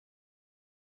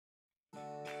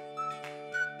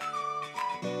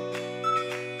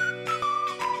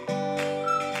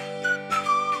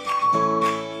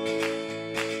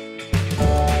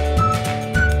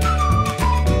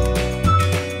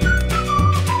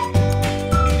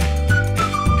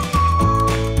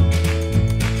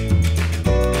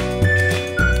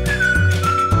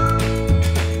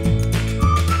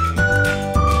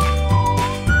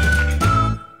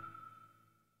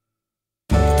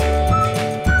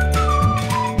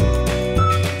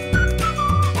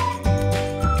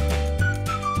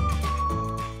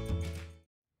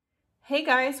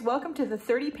guys, welcome to the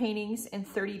 30 Paintings in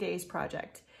 30 Days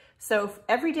project. So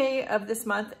every day of this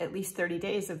month, at least 30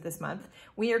 days of this month,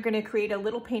 we are going to create a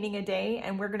little painting a day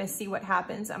and we're going to see what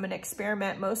happens. I'm going to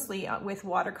experiment mostly with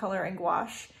watercolor and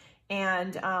gouache,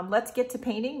 and let's get to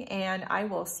painting and I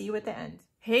will see you at the end.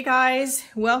 Hey guys,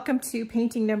 welcome to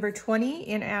painting number 20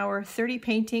 in our 30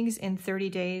 Paintings in 30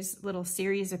 Days little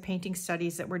series of painting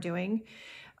studies that we're doing.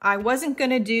 I wasn't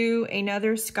going to do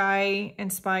another sky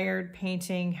inspired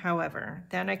painting, however,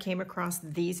 then I came across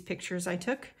these pictures I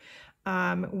took,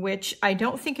 which I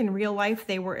don't think in real life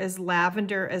they were as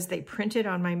lavender as they printed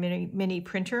on my mini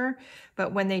printer,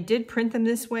 but when they did print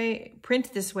this way,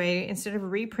 instead of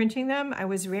reprinting them, I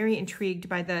was very intrigued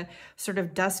by the sort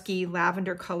of dusky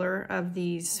lavender color of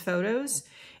these photos.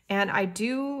 And I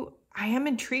am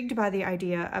intrigued by the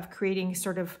idea of creating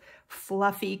sort of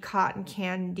fluffy cotton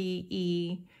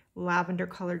candy-y lavender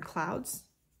colored clouds.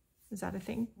 Is that a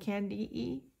thing?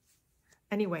 Candy-y?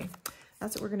 Anyway,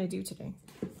 that's what we're gonna do today.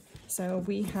 So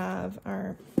we have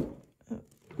our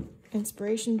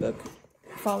inspiration book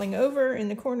falling over in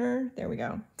the corner. There we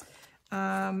go.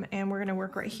 And we're gonna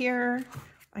work right here.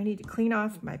 I need to clean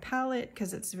off my palette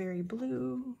because it's very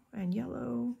blue and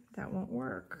yellow. That won't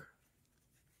work.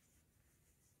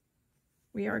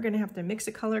 We are going to have to mix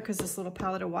a color because this little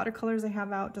palette of watercolors I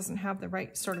have out doesn't have the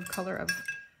right sort of color of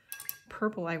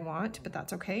purple I want, but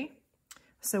that's okay.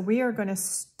 So we are going to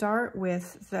start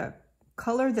with the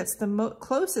color that's the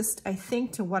closest, I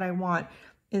think, to what I want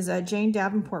is a Jane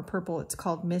Davenport purple. It's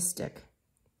called Mystic.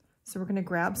 So we're going to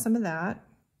grab some of that.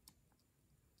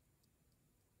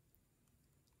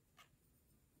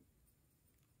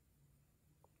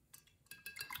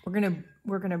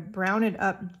 We're gonna brown it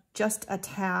up just a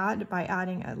tad by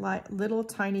adding a little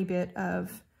tiny bit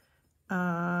of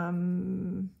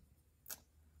Van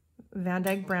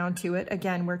Dyke Brown to it.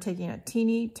 Again, we're taking a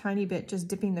teeny tiny bit, just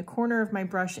dipping the corner of my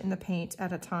brush in the paint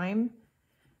at a time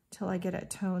till I get a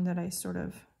tone that I sort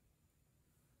of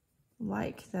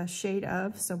like the shade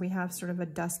of. So we have sort of a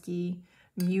dusky,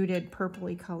 muted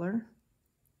purpley color.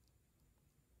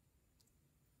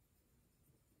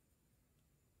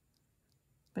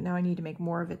 But now I need to make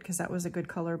more of it because that was a good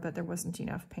color, but there wasn't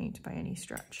enough paint by any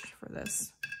stretch for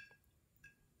this.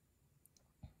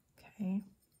 Okay.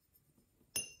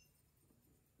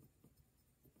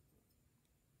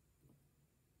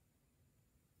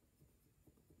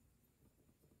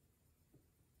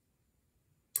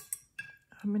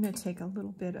 I'm going to take a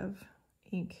little bit of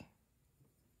ink.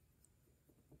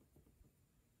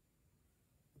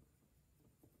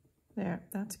 There,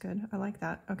 that's good. I like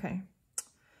that. Okay.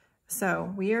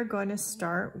 So we are going to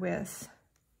start with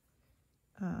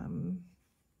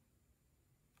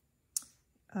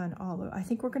I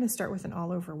think we're going to start with an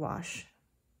all over wash.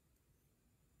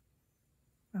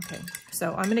 Okay,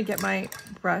 so I'm going to get my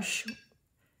brush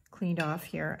cleaned off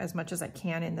here as much as I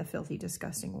can in the filthy,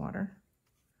 disgusting water.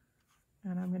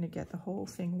 And I'm going to get the whole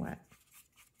thing wet.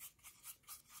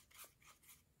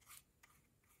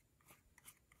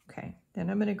 Okay, then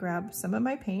I'm going to grab some of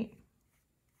my paint.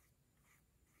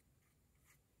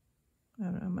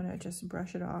 And I'm going to just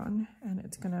brush it on, and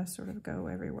it's going to sort of go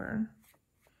everywhere.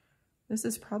 This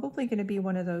is probably going to be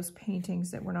one of those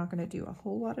paintings that we're not going to do a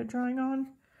whole lot of drawing on.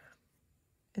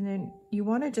 And then you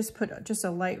want to just put just a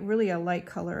light, really a light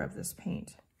color of this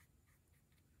paint.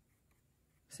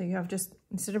 So you have just,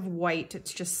 instead of white,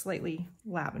 it's just slightly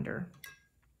lavender.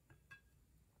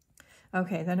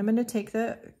 Okay, then I'm going to take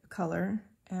the color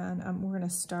and we're going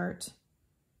to start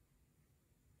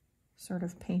sort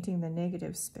of painting the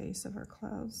negative space of our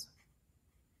clouds.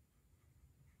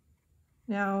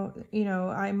 Now, you know,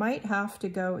 I might have to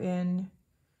go in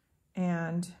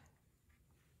and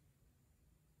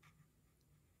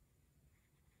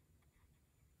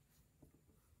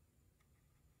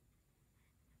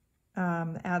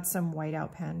add some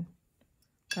whiteout pen.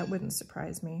 That wouldn't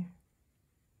surprise me.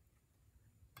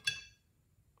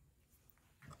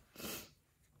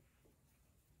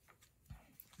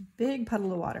 Big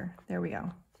puddle of water. There we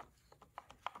go.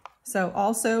 So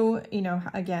also, you know,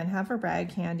 again, have a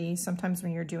rag handy. Sometimes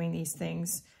when you're doing these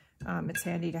things, it's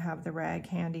handy to have the rag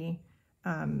handy.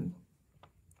 And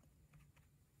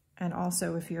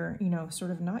also if you're, you know, sort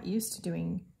of not used to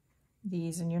doing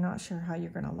these and you're not sure how you're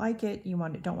going to like it, you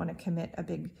don't want to commit a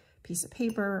big piece of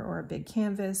paper or a big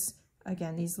canvas.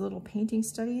 Again, these little painting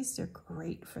studies, they're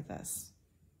great for this.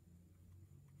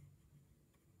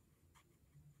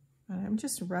 I'm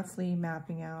just roughly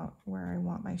mapping out where I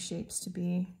want my shapes to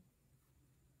be.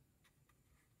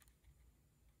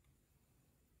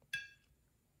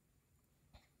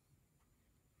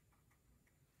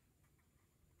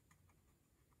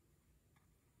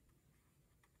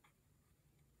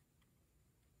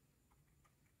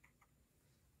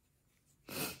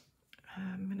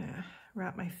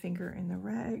 wrap my finger in the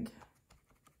rag.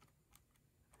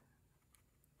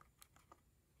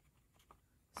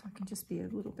 So I can just be a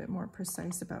little bit more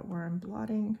precise about where I'm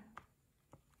blotting.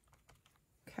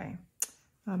 Okay,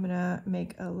 I'm gonna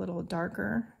make a little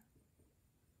darker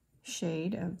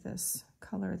shade of this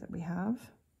color that we have,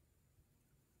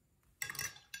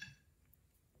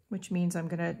 which means I'm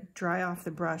gonna dry off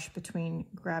the brush between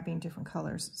grabbing different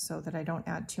colors so that I don't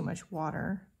add too much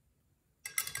water.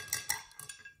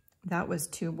 That was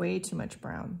way too much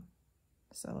brown.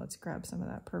 So let's grab some of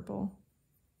that purple.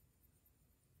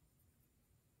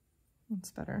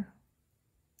 That's better.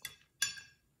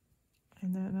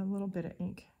 And then a little bit of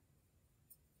ink.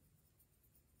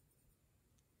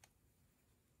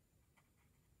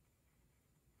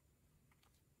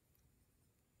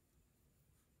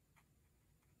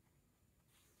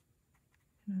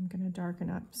 And I'm going to darken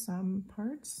up some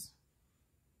parts.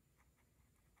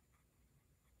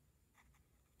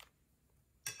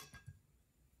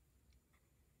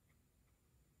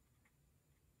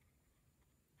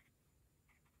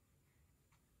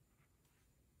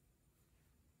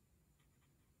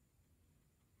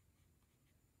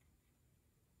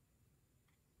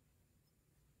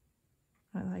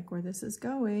 I like where this is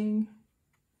going.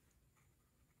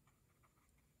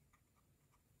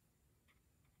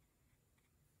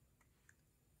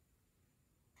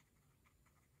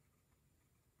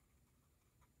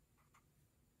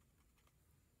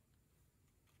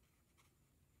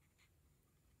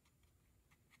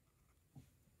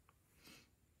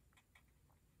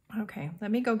 Okay,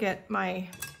 let me go get my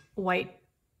white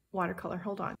watercolor.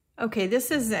 Hold on. Okay,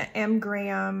 this is an M.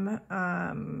 Graham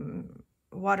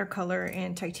watercolor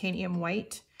in titanium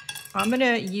white. I'm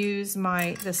gonna use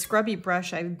the scrubby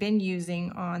brush I've been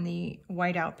using on the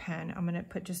whiteout pen. I'm gonna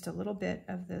put just a little bit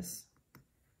of this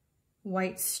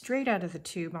white straight out of the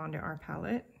tube onto our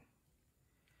palette.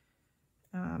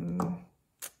 And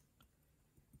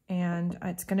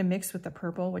it's gonna mix with the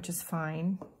purple, which is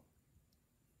fine.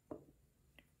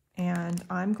 And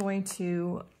I'm going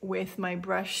to, with my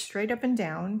brush straight up and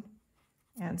down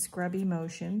and scrubby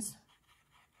motions,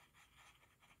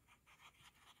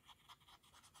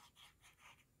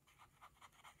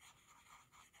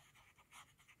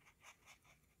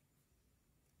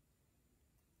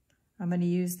 I'm going to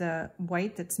use the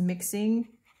white that's mixing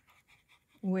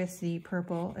with the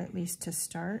purple, at least to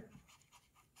start.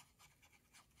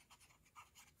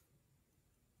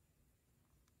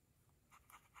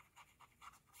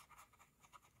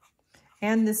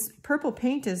 And this purple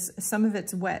paint some of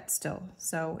it's wet still.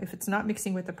 So if it's not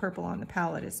mixing with the purple on the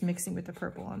palette, it's mixing with the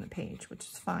purple on the page, which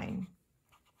is fine.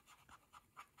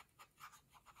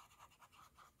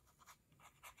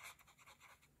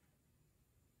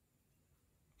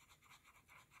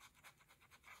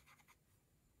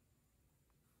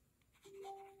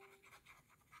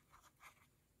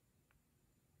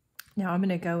 Now I'm going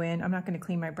to go in, I'm not going to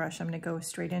clean my brush, I'm going to go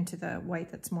straight into the white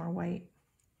that's more white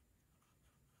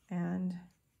and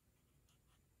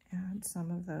add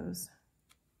some of those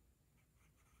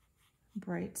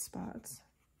bright spots.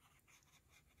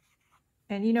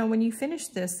 And you know, when you finish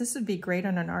this would be great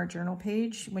on an art journal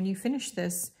page. When you finish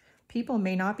this, people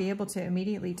may not be able to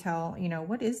immediately tell, you know,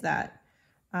 what is that?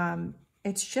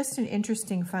 It's just an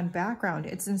interesting, fun background.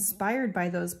 It's inspired by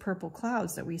those purple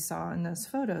clouds that we saw in those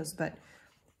photos, but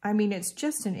I mean, it's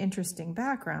just an interesting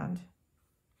background.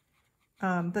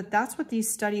 But that's what these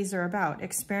studies are about,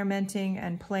 experimenting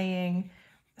and playing,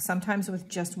 sometimes with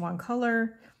just one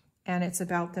color, and it's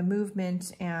about the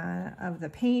movement of the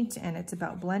paint, and it's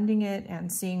about blending it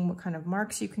and seeing what kind of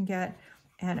marks you can get,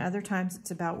 and other times it's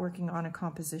about working on a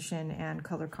composition and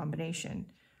color combination.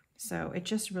 So it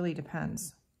just really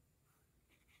depends.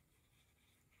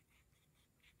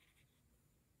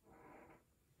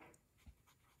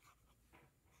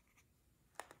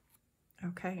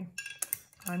 Okay,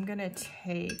 I'm gonna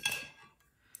take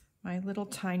my little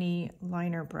tiny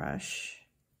liner brush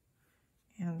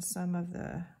and some of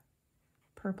the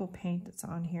purple paint that's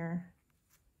on here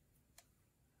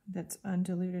that's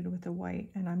undiluted with the white,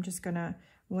 and I'm just gonna,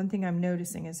 one thing I'm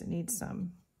noticing is it needs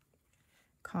some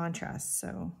contrast,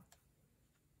 so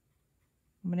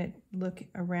I'm gonna look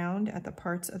around at the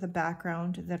parts of the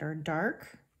background that are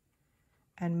dark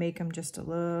and make them just a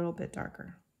little bit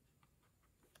darker.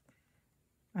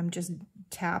 I'm just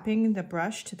tapping the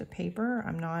brush to the paper.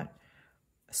 I'm not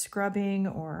scrubbing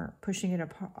or pushing it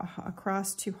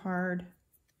across too hard.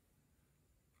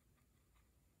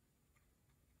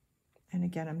 And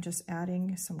again, I'm just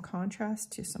adding some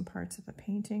contrast to some parts of the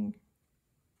painting.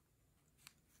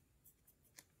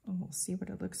 And we'll see what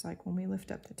it looks like when we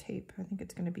lift up the tape. I think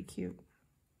it's going to be cute.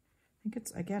 I think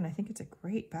it's, again, I think it's a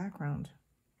great background.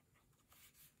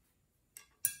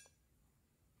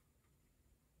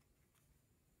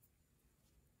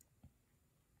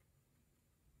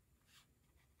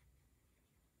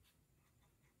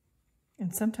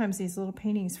 And sometimes these little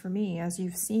paintings for me, as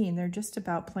you've seen, they're just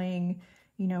about playing,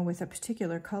 you know, with a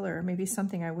particular color, maybe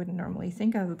something I wouldn't normally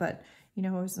think of, but, you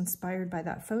know, I was inspired by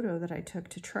that photo that I took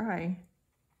to try,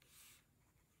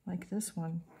 like this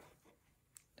one.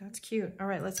 That's cute. All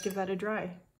right, let's give that a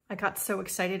dry. I got so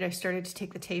excited I started to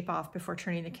take the tape off before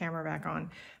turning the camera back on.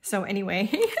 So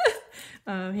anyway,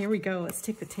 here we go. Let's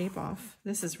take the tape off.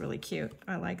 This is really cute.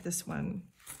 I like this one.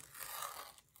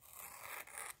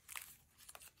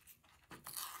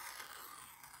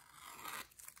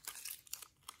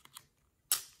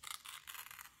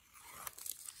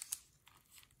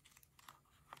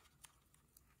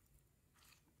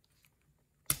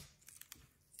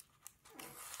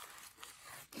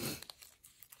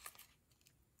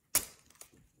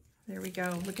 There we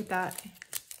go. Look at that.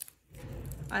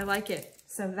 I like it.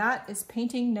 So that is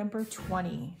painting number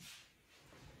 20.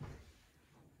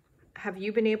 Have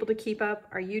you been able to keep up?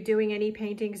 Are you doing any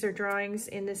paintings or drawings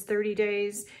in this 30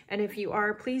 days? And if you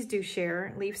are, please do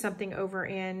share. Leave something over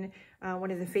in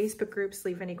one of the Facebook groups.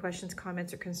 Leave any questions,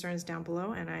 comments, or concerns down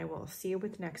below, and I will see you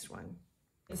with the next one.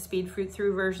 The speed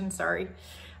through version, sorry.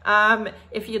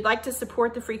 If you'd like to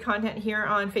support the free content here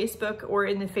on Facebook or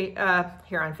in the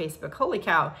here on Facebook, holy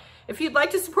cow. If you'd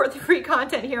like to support the free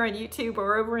content here on YouTube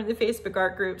or over in the Facebook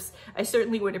art groups, I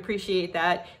certainly would appreciate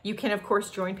that. You can, of course,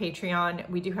 join Patreon.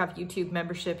 We do have YouTube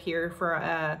membership here for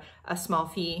a small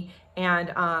fee.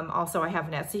 And also I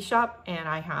have an Etsy shop, and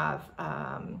I have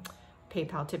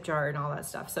PayPal tip jar and all that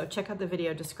stuff. So check out the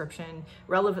video description.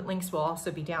 Relevant links will also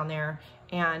be down there.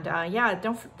 And yeah,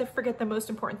 don't forget the most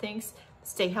important things.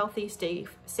 Stay healthy, stay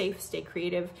safe, stay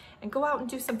creative, and go out and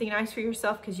do something nice for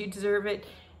yourself because you deserve it.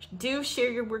 Do share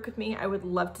your work with me. I would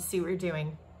love to see what you're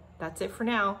doing. That's it for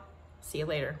now. See you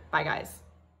later. Bye, guys.